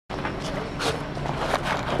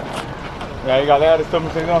E aí galera, estamos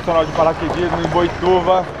no Centro Nacional de Paraquedismo em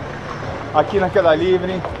Boituva, aqui na Queda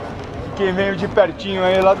Livre. Quem veio de pertinho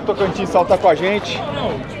aí lá do Tocantins salta com a gente.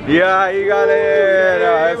 E aí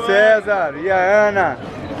galera, é Cesar e a Ana.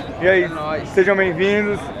 E aí, sejam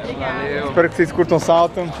bem-vindos. Espero que vocês curtam o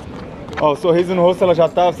salto. Ó, o sorriso no rosto ela já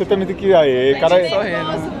tá, você também tem que ir aí. Cara,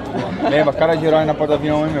 lembra, cara de herói na porta do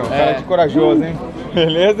avião, hein, meu? Cara de corajoso, hein?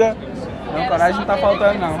 Beleza? Não, coragem não tá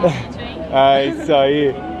faltando, não. É isso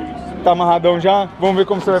aí. Tá amarradão já? Vamos ver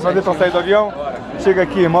como você vai fazer pra sair do avião? Chega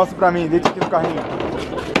aqui, mostra pra mim, deita aqui no carrinho.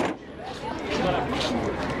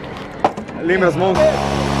 Lembra as mãos?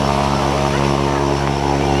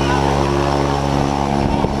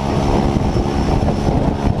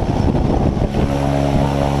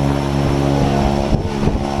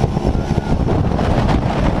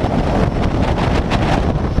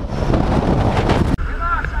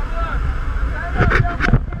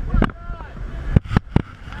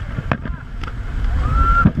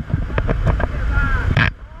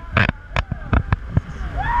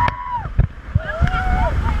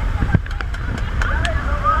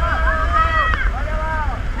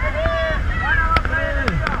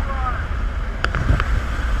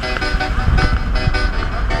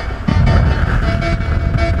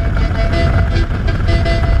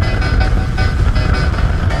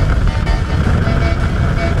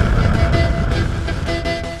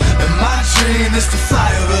 Is to fly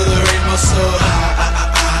over the rainbow so high.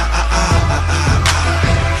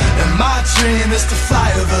 And my dream is to fly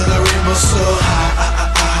over the rainbow so high.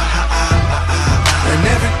 And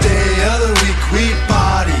every day of the week we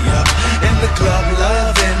party up in the club,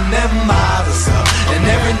 loving them models up. And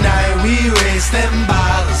every night we raise them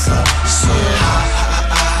bottles up so high.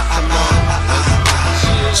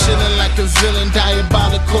 Chillin' like a villain,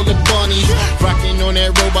 diabolical and bunny. Rockin' on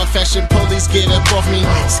that robot fashion, police get up off me.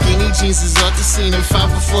 Skinny jeans is off the scene and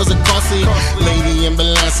 504s are costly. Lady in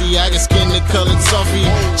Balenciaga, skin the colored toffee.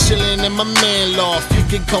 Chillin' in my man loft, you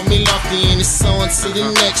can call me Lofty. And it's on to the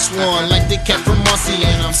next one, like the cat from Mossy.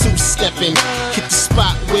 And I'm two-steppin', hit the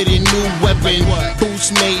spot with a new weapon.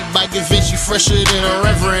 Boots made by Givenchy, fresher than a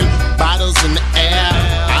reverend. Bottles in the air,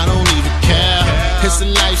 I don't even care. It's a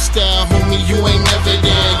lifestyle, homie, you ain't never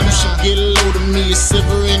there. You should get a load of me, a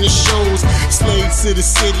silver in the shows. Slave to the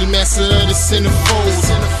city, master of the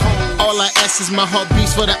centerfolds. All I ask is my heart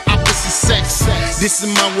beats for the opposite sex. This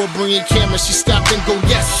is my world, bring your camera, she stop and go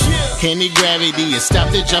yes. Candy gravity and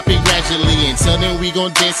stop to drop it gradually. Until then we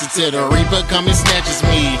gon' dance until the reaper come and snatches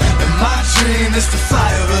me. And my dream is to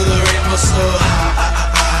fly over the rainbow so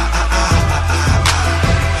high.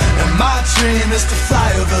 And my dream is to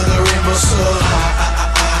fly over the rainbow so high.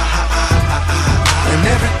 And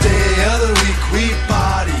every day of the week we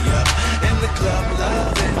party up in the club,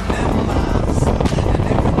 loving them models up. And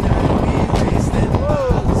every night we raise them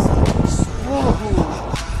bottles up.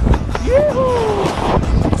 Yoo-hoo!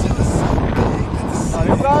 Till it's so big that the city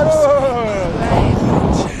is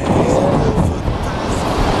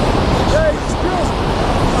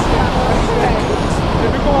Você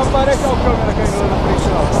viu como aparece a câmera caindo lá na frente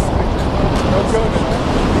lá? É o câmera.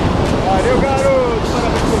 Valeu, garoto!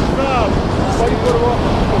 Parabéns pelo salto! Pode pôr o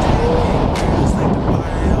óculos.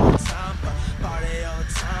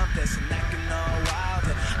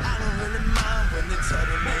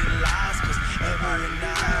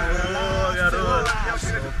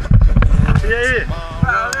 E aí?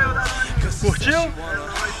 Curtiu?